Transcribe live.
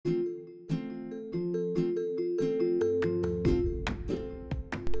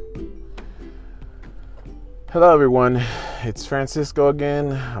Hello everyone, it's Francisco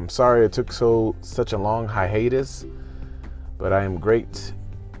again. I'm sorry it took such a long hiatus, but I am great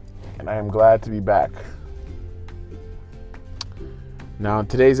and I am glad to be back. Now in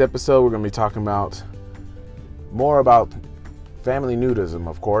today's episode we're going to be talking more about family nudism,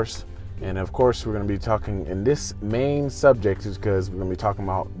 of course. And of course we're going to be talking in this main subject is because we're going to be talking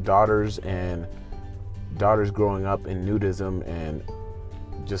about daughters growing up in nudism and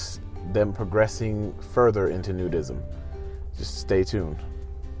just them progressing further into nudism. Just stay tuned.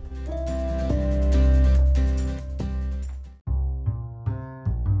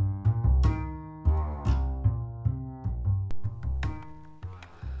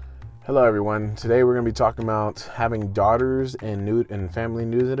 Hello everyone. Today we're going to be talking about having daughters and family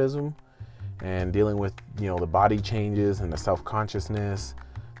nudism and dealing with, the body changes and the self-consciousness,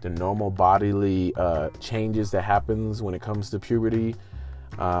 the normal bodily changes that happens when it comes to puberty.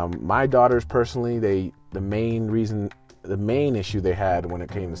 My daughters personally, the main issue they had when it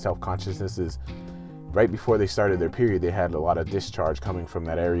came to self-consciousness is right before they started their period, they had a lot of discharge coming from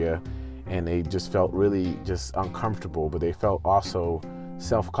that area and they just felt really just uncomfortable, but they felt also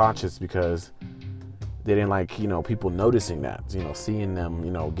self-conscious because they didn't like, people noticing that, seeing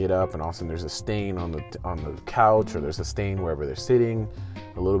them, get up and all of a sudden there's a stain on the couch or there's a stain wherever they're sitting,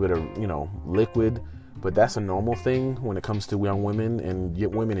 a little bit of, liquid. But that's a normal thing when it comes to young women and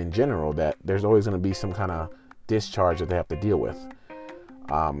women in general, that there's always going to be some kind of discharge that they have to deal with.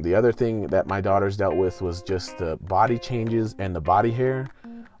 The other thing that my daughters dealt with was just the body changes and the body hair.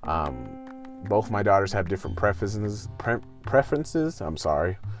 Both my daughters have different preferences. I'm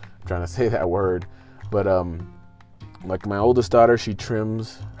sorry, I'm trying to say that word. But like my oldest daughter, she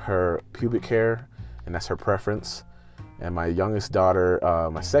trims her pubic hair, and that's her preference. And my youngest daughter,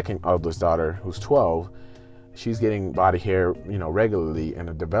 my second oldest daughter, who's 12, she's getting body hair, regularly in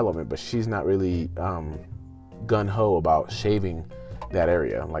a development, but she's not really gung-ho about shaving that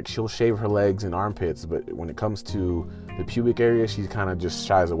area. Like, she'll shave her legs and armpits, but when it comes to the pubic area, she kind of just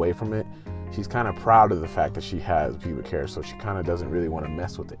shies away from it. She's kind of proud of the fact that she has pubic hair, so she kind of doesn't really want to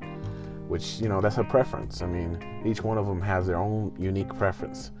mess with it, which, that's a preference. I mean, each one of them has their own unique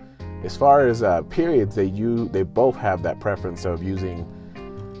preference. As far as periods, they both have that preference of using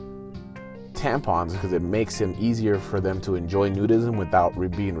tampons because it makes them easier for them to enjoy nudism without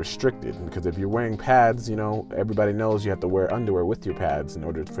being restricted. Because if you're wearing pads, everybody knows you have to wear underwear with your pads in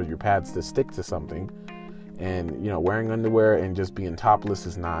order for your pads to stick to something. And, wearing underwear and just being topless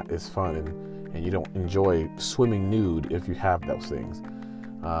is not as fun, and you don't enjoy swimming nude if you have those things.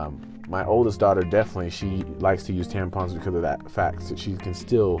 My oldest daughter, definitely, she likes to use tampons because of that fact that she can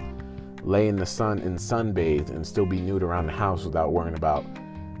still lay in the sun and sunbathe and still be nude around the house without worrying about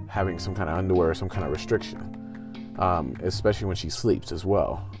having some kind of underwear or some kind of restriction, especially when she sleeps as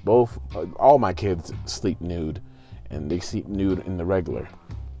well. All my kids sleep nude, and they sleep nude in the regular.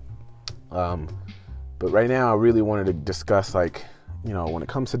 But right now I really wanted to discuss, when it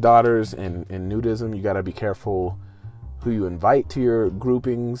comes to daughters and nudism, you got to be careful who you invite to your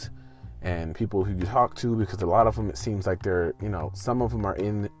groupings and people who you talk to, because a lot of them, it seems like they're, some of them are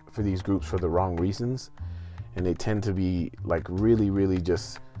in for these groups for the wrong reasons, and they tend to be really, really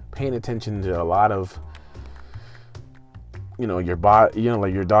just paying attention to a lot of, your body,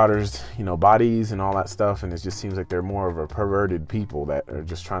 your daughters, bodies and all that stuff, and it just seems like they're more of a perverted people that are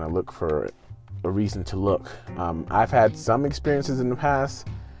just trying to look for a reason to look. I've had some experiences in the past,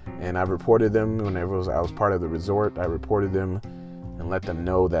 and I've reported them whenever I was part of the resort. I reported them and let them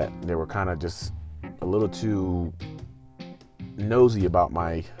know that they were kind of just a little too nosy about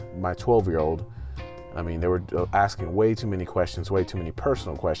my 12-year-old. I mean, they were asking way too many questions, way too many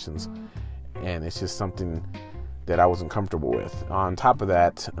personal questions, and it's just something that I wasn't comfortable with. On top of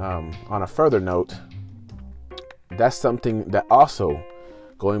that, on a further note, that's something that also,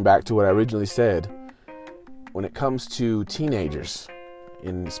 going back to what I originally said, when it comes to teenagers,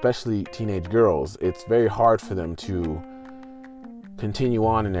 and especially teenage girls, it's very hard for them to continue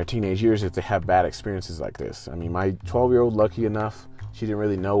on in their teenage years if they have bad experiences like this. I mean, my 12-year-old, lucky enough, she didn't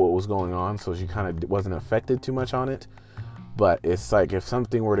really know what was going on, so she kind of wasn't affected too much on it. But it's like, if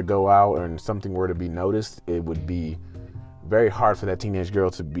something were to go out or something were to be noticed, it would be very hard for that teenage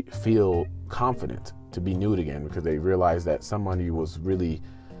girl to feel confident to be nude again, because they realized that somebody was really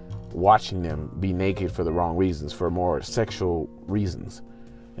watching them be naked for the wrong reasons, for more sexual reasons.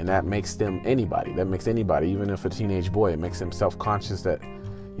 And that makes them anybody. That makes anybody, even if a teenage boy, it makes them self-conscious that,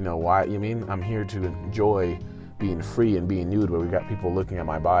 why, I'm here to enjoy being free and being nude, but we got people looking at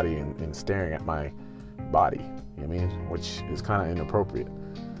my body and staring at my body, which is kind of inappropriate.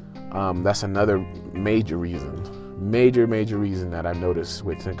 That's another major reason that I've noticed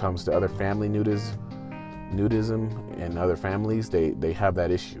when it comes to other family nudism, nudism in other families, they have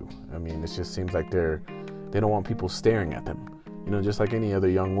that issue. I mean, it just seems like they don't want people staring at them. Just like any other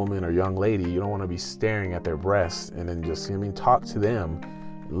young woman or young lady, you don't want to be staring at their breasts and then just, talk to them,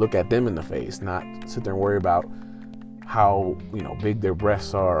 look at them in the face, not sit there and worry about how, big their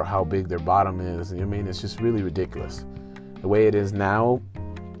breasts are or how big their bottom is. It's just really ridiculous. The way it is now,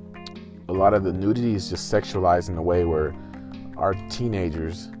 a lot of the nudity is just sexualized in a way where our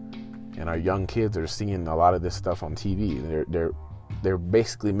teenagers and our young kids are seeing a lot of this stuff on TV. They're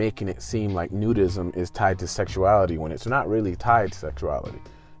basically making it seem like nudism is tied to sexuality when it's not really tied to sexuality.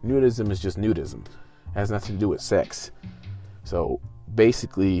 Nudism is just nudism. It has nothing to do with sex. So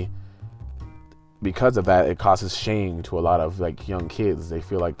basically, because of that, it causes shame to a lot of young kids. They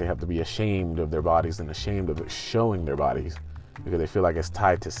feel like they have to be ashamed of their bodies and ashamed of showing their bodies because they feel like it's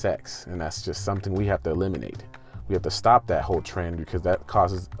tied to sex. And that's just something we have to eliminate. We have to stop that whole trend because that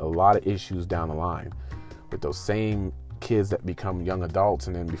causes a lot of issues down the line with those same kids that become young adults,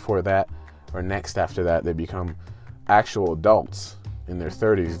 and then before that or next after that they become actual adults in their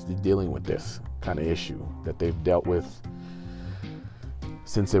 30s dealing with this kind of issue that they've dealt with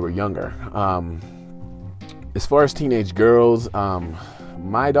since they were younger. As far as teenage girls,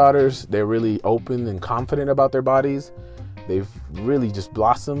 my daughters, they're really open and confident about their bodies. They've really just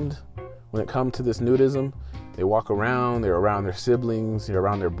blossomed when it comes to this nudism. They walk around, they're around their siblings, they're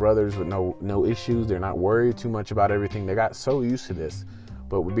around their brothers with no issues. They're not worried too much about everything. They got so used to this.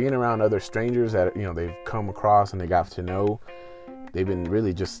 But with being around other strangers that, they've come across and they got to know, they've been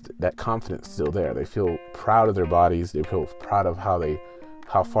really just, that confidence still there. They feel proud of their bodies. They feel proud of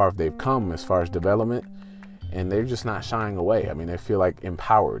how far they've come as far as development. And they're just not shying away. They feel like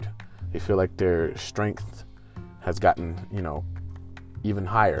empowered. They feel like their strength has gotten, even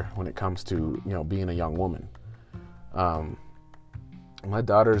higher when it comes to, being a young woman. My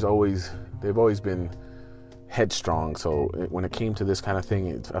daughters they've always been headstrong. So when it came to this kind of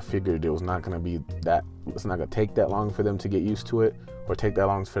thing, I figured it was not going to be that, it's not going to take that long for them to get used to it or take that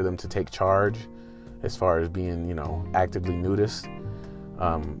long for them to take charge as far as being, actively nudist.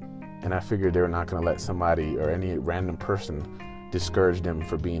 And I figured they were not going to let somebody or any random person discourage them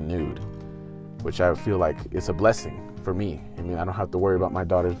for being nude, which I feel like it's a blessing for me. I don't have to worry about my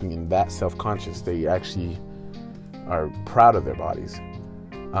daughters being that self-conscious. They actually are proud of their bodies.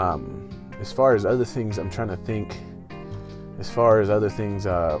 As far as other things, I'm trying to think. As far as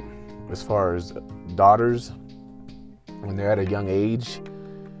daughters, when they're at a young age,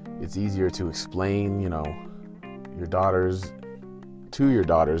 it's easier to explain, your daughters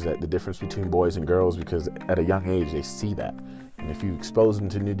that the difference between boys and girls, because at a young age they see that. And if you expose them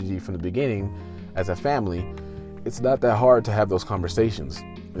to nudity from the beginning as a family, it's not that hard to have those conversations.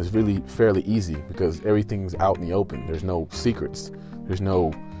 It's really fairly easy because everything's out in the open. There's no secrets. There's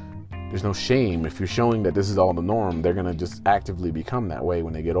no shame. If you're showing that this is all the norm, they're going to just actively become that way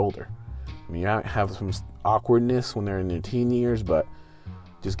when they get older. You might have some awkwardness when they're in their teen years, but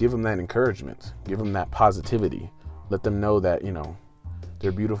just give them that encouragement. Give them that positivity. Let them know that,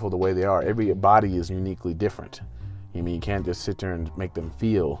 they're beautiful the way they are. Every body is uniquely different. You can't just sit there and make them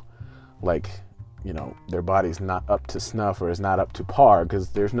feel like, their body's not up to snuff or is not up to par, because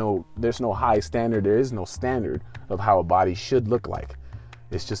there's no high standard. There is no standard of how a body should look like.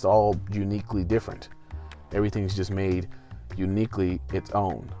 It's just all uniquely different. Everything's just made uniquely its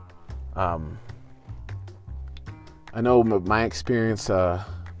own. I know my experience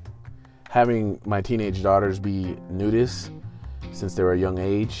having my teenage daughters be nudists since they were a young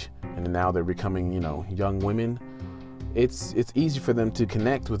age, and now they're becoming, young women. It's easy for them to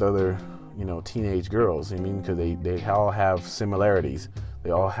connect with other, teenage girls. Because they all have similarities.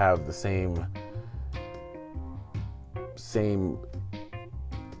 They all have the same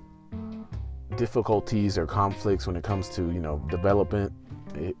difficulties or conflicts when it comes to, development.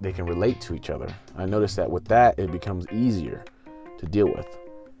 They can relate to each other. I noticed that with that, it becomes easier to deal with.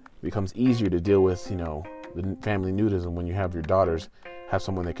 It becomes easier to deal with, the family nudism when you have your daughters have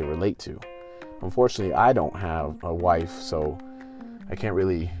someone they can relate to. Unfortunately, I don't have a wife, so I can't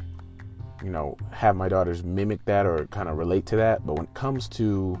really, have my daughters mimic that or kind of relate to that. But when it comes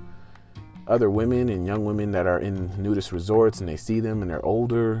to other women and young women that are in nudist resorts and they see them and they're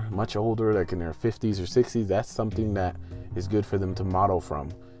older, much older, like in their 50s or 60s, that's something that is good for them to model from.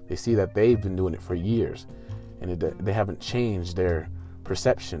 They see that they've been doing it for years and they haven't changed their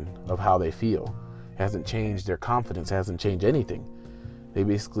perception of how they feel. It hasn't changed their confidence. It hasn't changed anything. They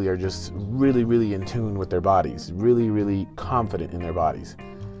basically are just really, really in tune with their bodies, really, really confident in their bodies,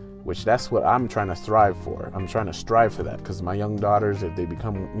 which that's what I'm trying to strive for. I'm trying to strive for that because my young daughters, if they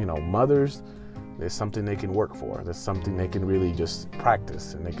become, mothers, there's something they can work for. There's something they can really just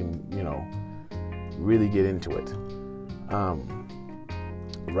practice and they can, really get into it.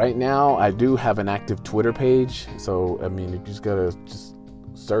 Right now, I do have an active Twitter page. So, you just gotta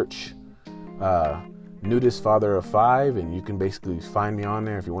search Nudist Father of Five, and you can basically find me on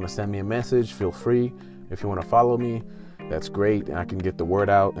there. If you want to send me a message, feel free. If you want to follow me, that's great, and I can get the word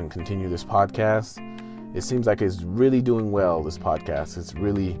out and continue this podcast. It seems like it's really doing well, this podcast. It's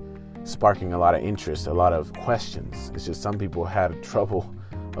really sparking a lot of interest, a lot of questions. It's just some people had trouble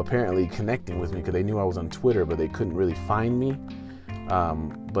apparently connecting with me because they knew I was on Twitter, but they couldn't really find me.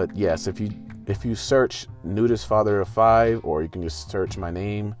 But yes, if you search Nudist Father of Five, or you can just search my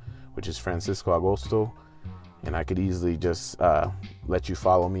name, which is Francisco Agosto, and I could easily just let you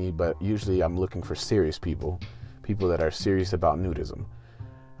follow me. But usually I'm looking for serious people that are serious about nudism.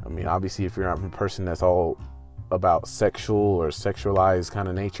 Obviously, if you're not a person that's all about sexual or sexualized kind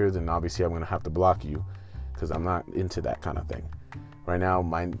of nature, then obviously I'm going to have to block you, because I'm not into that kind of thing. Right now,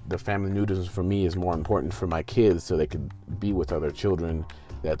 the family nudism for me is more important for my kids, so they could be with other children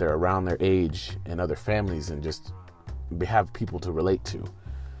that they're around their age and other families, and just have people to relate to.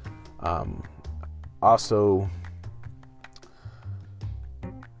 Also,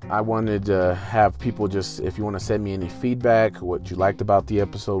 I wanted to have people if you want to send me any feedback, what you liked about the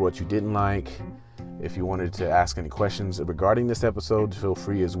episode, what you didn't like. If you wanted to ask any questions regarding this episode, feel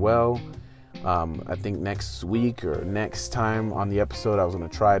free as well. I think next week or next time on the episode, I was going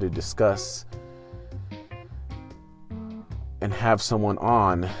to try to discuss and have someone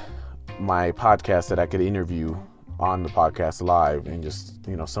on my podcast that I could interview on the podcast live, and just,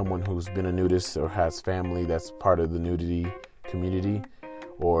 someone who's been a nudist or has family that's part of the nudity community,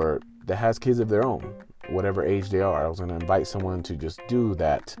 or that has kids of their own, whatever age they are. I was going to invite someone to just do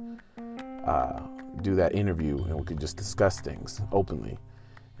that interview, and we could just discuss things openly.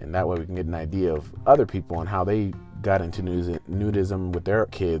 And that way we can get an idea of other people and how they got into nudism with their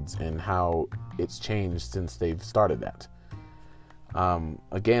kids, and how it's changed since they've started that.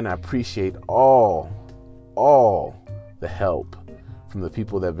 Again, I appreciate all the help from the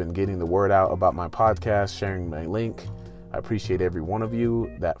people that have been getting the word out about my podcast, sharing my link. I appreciate every one of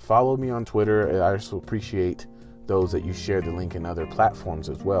you that follow me on Twitter. I also appreciate those that you share the link in other platforms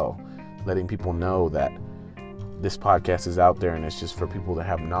as well, letting people know that this podcast is out there, and it's just for people to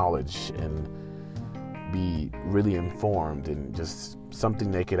have knowledge and be really informed, and just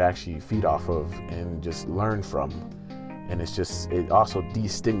something they could actually feed off of and just learn from. And it also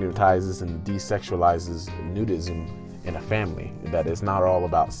destigmatizes and desexualizes nudism in a family, that it's not all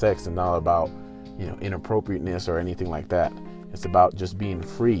about sex and not about inappropriateness or anything like that. It's about just being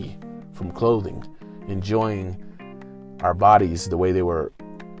free from clothing, enjoying our bodies the way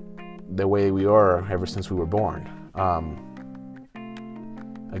we are ever since we were born.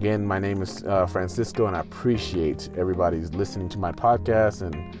 Again, my name is Francisco, and I appreciate everybody's listening to my podcast,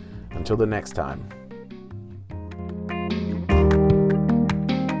 and until the next time.